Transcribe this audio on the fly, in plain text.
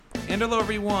And hello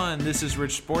everyone, this is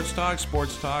Rich Sports Talk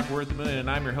Worth a Million, and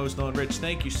I'm your host, Nolan Rich.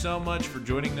 Thank you so much for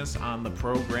joining us on the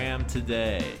program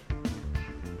today.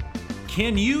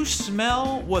 Can you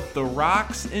smell what The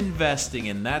Rock's investing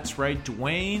in? That's right,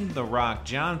 Dwayne "The Rock"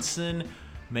 Johnson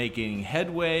making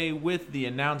headway with the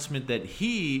announcement that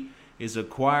he is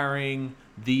acquiring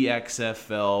the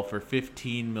XFL for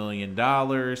 $15 million.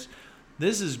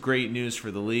 This is great news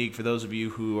for the league. For those of you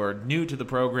who are new to the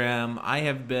program, I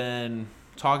have been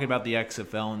talking about the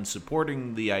XFL and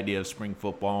supporting the idea of spring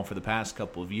football for the past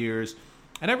couple of years.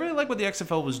 And I really like what the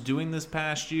XFL was doing this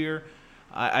past year.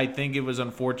 I think it was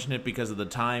unfortunate because of the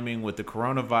timing with the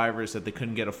coronavirus that they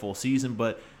couldn't get a full season,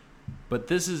 but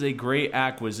this is a great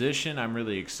acquisition. I'm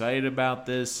really excited about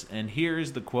this. And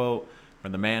here's the quote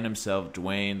from the man himself,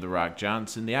 Dwayne "The Rock"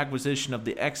 Johnson. "The acquisition of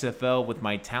the XFL with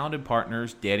my talented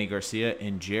partners, Danny Garcia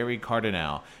and Jerry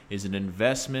Cardinale, is an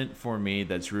investment for me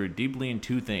that's rooted deeply in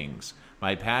two things: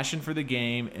 my passion for the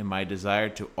game and my desire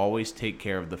to always take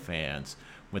care of the fans.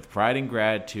 With pride and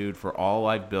gratitude for all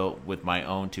I've built with my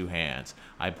own two hands,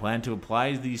 I plan to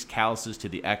apply these calluses to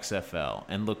the XFL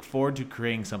and look forward to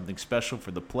creating something special for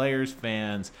the players,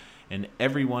 fans, and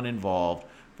everyone involved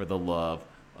for the love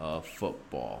of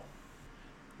football."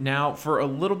 Now, for a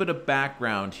little bit of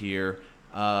background here,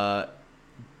 Danny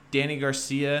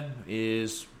Garcia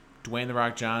is Dwayne "The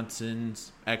Rock"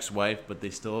 Johnson's ex-wife, but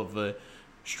they still have a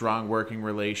strong working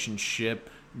relationship.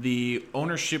 The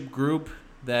ownership group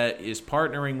that is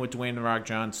partnering with Dwayne "The Rock"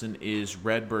 Johnson is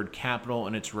Redbird Capital,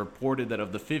 and it's reported that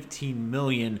of the $15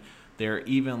 million, they're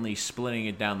evenly splitting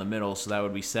it down the middle, so that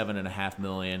would be $7.5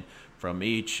 million from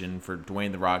each. And for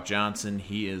Dwayne "The Rock" Johnson,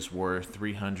 he is worth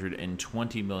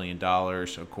 $320 million,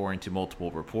 according to multiple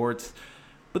reports.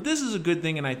 But this is a good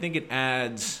thing, and I think it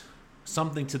adds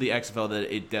something to the XFL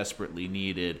that it desperately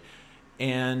needed.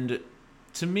 And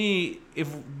to me,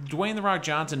 if Dwayne "The Rock"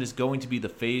 Johnson is going to be the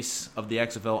face of the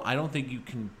XFL, I don't think you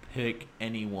can pick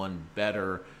anyone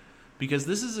better, because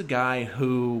this is a guy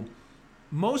who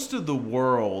most of the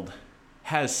world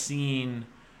has seen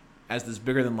as this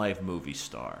bigger-than-life movie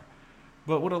star.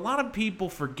 But what a lot of people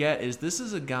forget is this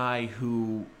is a guy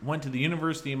who went to the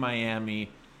University of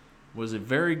Miami, was a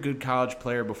very good college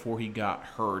player before he got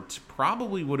hurt,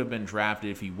 probably would have been drafted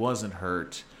if he wasn't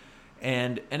hurt,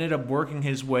 and ended up working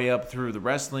his way up through the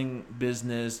wrestling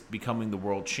business, becoming the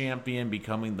world champion,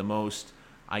 becoming the most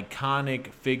iconic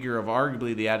figure of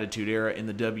arguably the Attitude Era in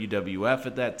the WWF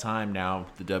at that time, now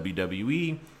the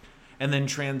WWE, and then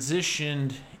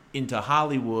transitioned into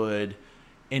Hollywood.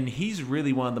 And he's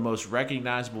really one of the most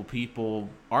recognizable people,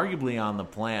 arguably on the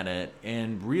planet,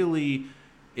 and really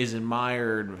is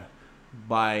admired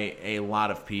by a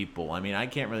lot of people. I mean, I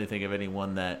can't really think of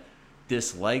anyone that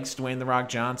dislikes Dwayne "The Rock"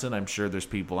 Johnson. I'm sure there's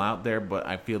people out there, but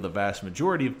I feel the vast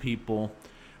majority of people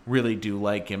really do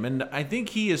like him. And I think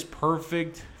he is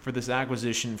perfect for this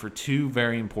acquisition for two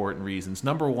very important reasons.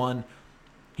 Number one,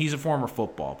 he's a former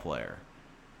football player.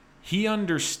 He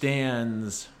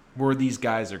understands where these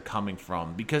guys are coming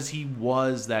from because he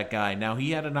was that guy. Now,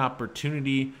 he had an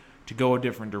opportunity to go a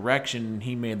different direction, and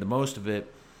he made the most of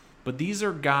it. But these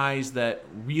are guys that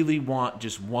really want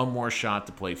just one more shot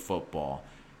to play football.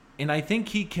 And I think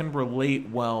he can relate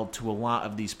well to a lot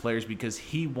of these players because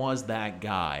he was that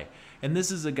guy. And this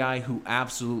is a guy who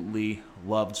absolutely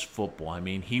loves football. I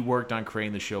mean, he worked on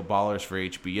creating the show Ballers for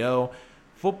HBO.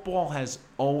 Football has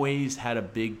always had a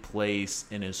big place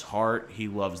in his heart. He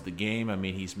loves the game. I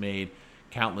mean, he's made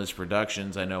countless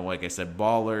productions. I know, like I said,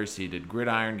 Ballers. He did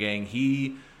Gridiron Gang.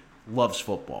 He loves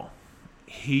football.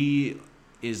 He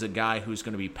is a guy who's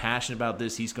going to be passionate about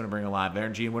this. He's going to bring a lot of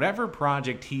energy. And whatever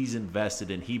project he's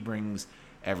invested in, he brings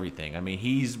everything. I mean,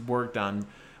 he's worked on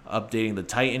updating the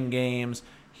Titan games.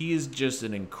 He is just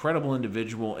an incredible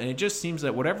individual. And it just seems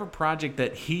that whatever project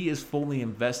that he is fully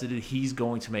invested in, he's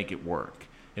going to make it work.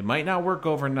 It might not work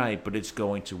overnight, but it's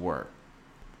going to work.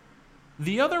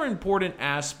 The other important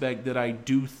aspect that I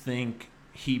do think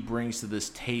he brings to this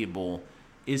table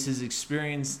is his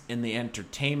experience in the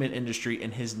entertainment industry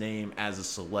and his name as a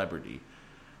celebrity.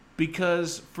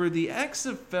 Because for the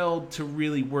XFL to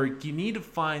really work, you need to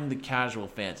find the casual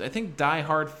fans. I think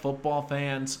diehard football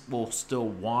fans will still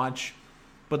watch,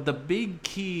 but the big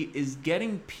key is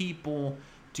getting people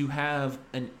to have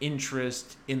an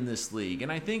interest in this league.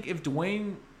 And I think if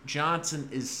Dwayne Johnson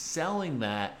is selling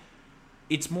that,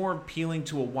 it's more appealing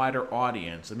to a wider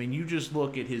audience. I mean, you just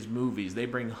look at his movies. They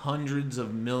bring hundreds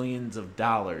of millions of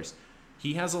dollars.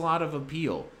 He has a lot of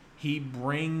appeal. He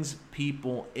brings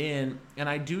people in, and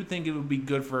I do think it would be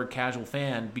good for a casual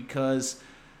fan because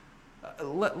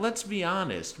Let's be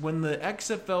honest. When the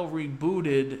XFL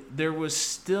rebooted, there was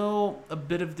still a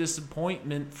bit of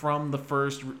disappointment from the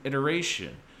first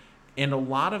iteration. And a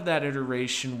lot of that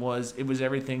iteration was it was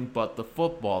everything but the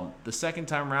football. The second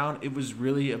time around, it was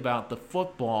really about the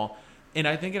football. And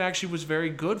I think it actually was very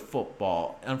good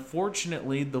football.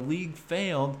 Unfortunately, the league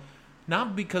failed,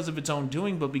 not because of its own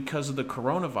doing, but because of the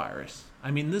coronavirus. I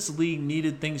mean, this league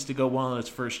needed things to go well in its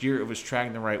first year. It was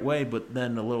tracking the right way, but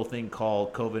then a little thing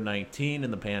called COVID-19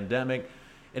 and the pandemic,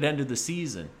 it ended the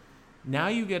season. Now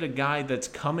you get a guy that's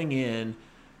coming in,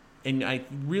 and I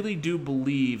really do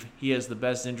believe he has the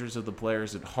best interest of the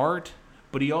players at heart,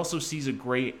 but he also sees a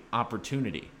great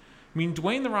opportunity. I mean,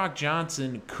 Dwayne "The Rock"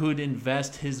 Johnson could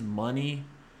invest his money,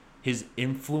 his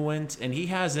influence, and he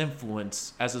has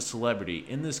influence as a celebrity.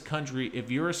 In this country,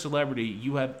 if you're a celebrity,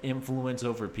 you have influence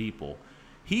over people.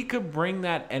 He could bring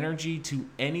that energy to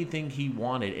anything he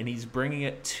wanted, and he's bringing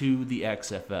it to the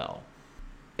XFL.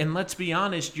 And let's be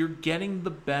honest, you're getting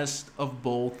the best of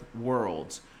both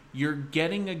worlds. You're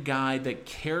getting a guy that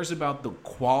cares about the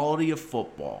quality of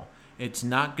football. It's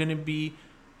not going to be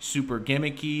super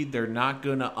gimmicky. They're not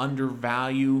going to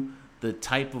undervalue the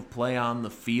type of play on the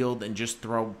field and just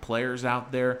throw players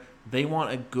out there. They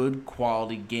want a good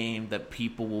quality game that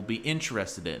people will be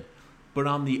interested in. But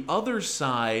on the other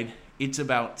side, it's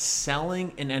about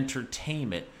selling and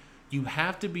entertainment. You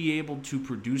have to be able to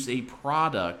produce a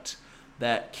product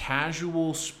that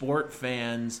casual sport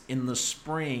fans in the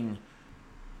spring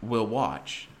will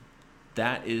watch.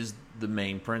 That is the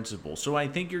main principle. So I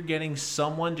think you're getting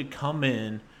someone to come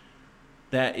in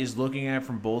that is looking at it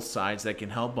from both sides, that can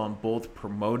help on both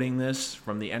promoting this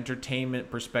from the entertainment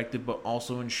perspective, but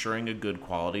also ensuring a good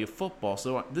quality of football.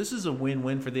 So this is a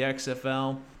win-win for the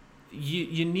XFL.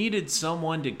 You needed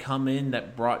someone to come in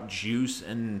that brought juice,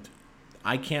 and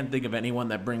I can't think of anyone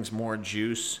that brings more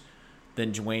juice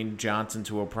than Dwayne Johnson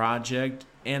to a project.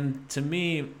 And to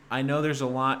me, I know there's a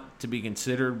lot to be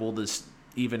considered. Will this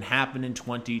even happen in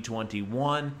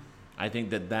 2021? I think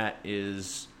that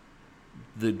is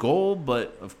the goal,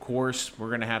 but of course we're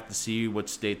going to have to see what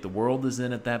state the world is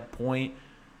in at that point.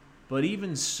 But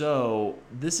even so,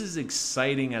 this is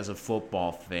exciting as a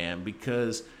football fan,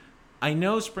 because I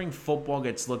know spring football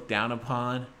gets looked down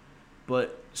upon,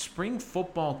 but spring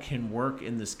football can work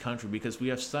in this country because we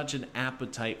have such an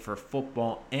appetite for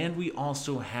football, and we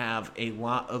also have a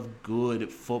lot of good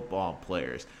football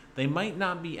players. They might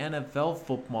not be NFL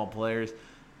football players,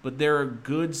 but they're a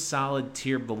good, solid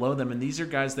tier below them, and these are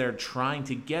guys that are trying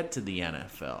to get to the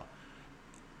NFL.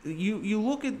 You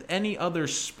look at any other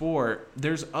sport,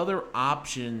 there's other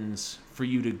options for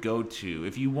you to go to.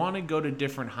 If you want to go to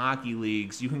different hockey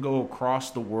leagues, you can go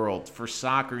across the world. For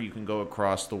soccer, you can go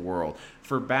across the world.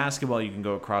 For basketball, you can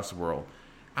go across the world.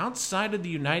 Outside of the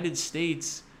United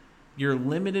States, you're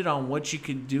limited on what you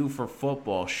can do for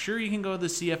football. Sure, you can go to the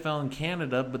CFL in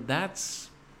Canada, but that's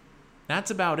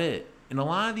about it. And a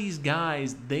lot of these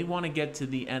guys, they want to get to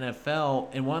the NFL,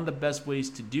 and one of the best ways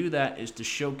to do that is to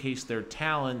showcase their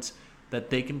talents that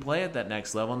they can play at that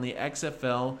next level, and the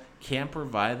XFL can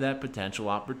provide that potential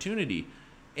opportunity.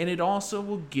 And it also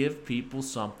will give people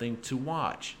something to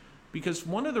watch. Because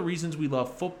one of the reasons we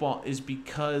love football is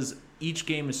because each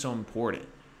game is so important.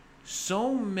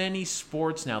 So many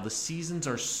sports now, the seasons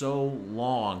are so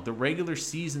long. The regular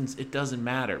seasons, it doesn't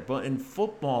matter. But in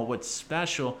football, what's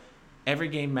special, every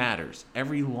game matters.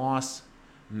 Every loss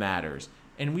matters.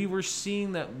 And we were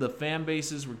seeing that the fan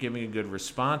bases were giving a good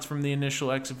response from the initial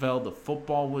XFL. The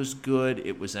football was good.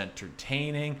 It was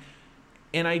entertaining.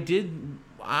 And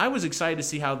I was excited to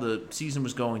see how the season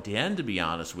was going to end, to be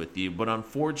honest with you. But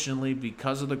unfortunately,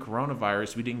 because of the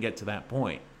coronavirus, we didn't get to that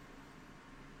point.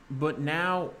 But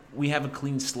now we have a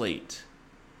clean slate.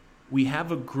 We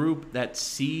have a group that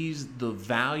sees the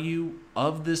value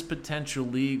of this potential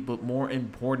league, but more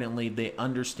importantly, they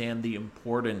understand the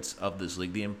importance of this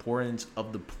league, the importance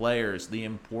of the players, the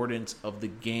importance of the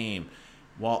game,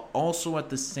 while also at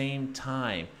the same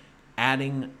time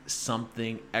adding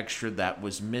something extra that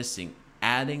was missing,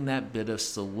 adding that bit of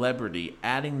celebrity,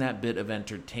 adding that bit of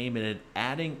entertainment, and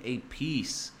adding a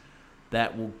piece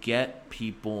that will get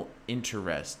people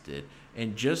interested.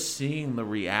 And just seeing the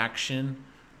reaction,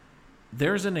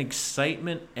 there's an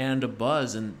excitement and a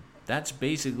buzz, and that's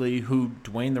basically who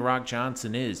Dwayne "The Rock"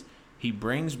 Johnson is. He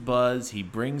brings buzz, he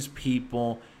brings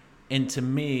people, and to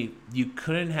me, you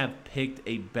couldn't have picked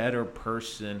a better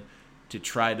person to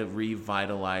try to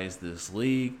revitalize this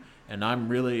league, and I'm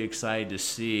really excited to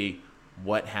see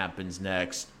what happens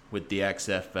next with the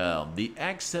XFL. The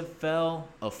XFL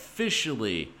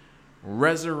officially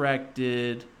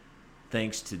resurrected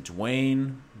thanks to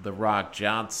Dwayne "The Rock"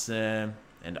 Johnson,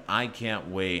 and I can't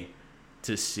wait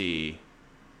to see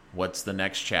what's the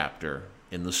next chapter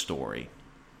in the story.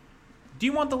 Do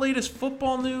you want the latest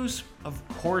football news? Of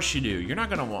course you do. You're not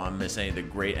going to want to miss any of the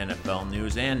great NFL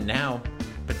news and now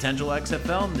potential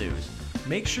XFL news.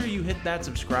 Make sure you hit that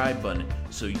subscribe button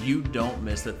so you don't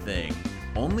miss a thing.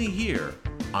 Only here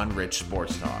on Rich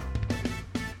Sports Talk.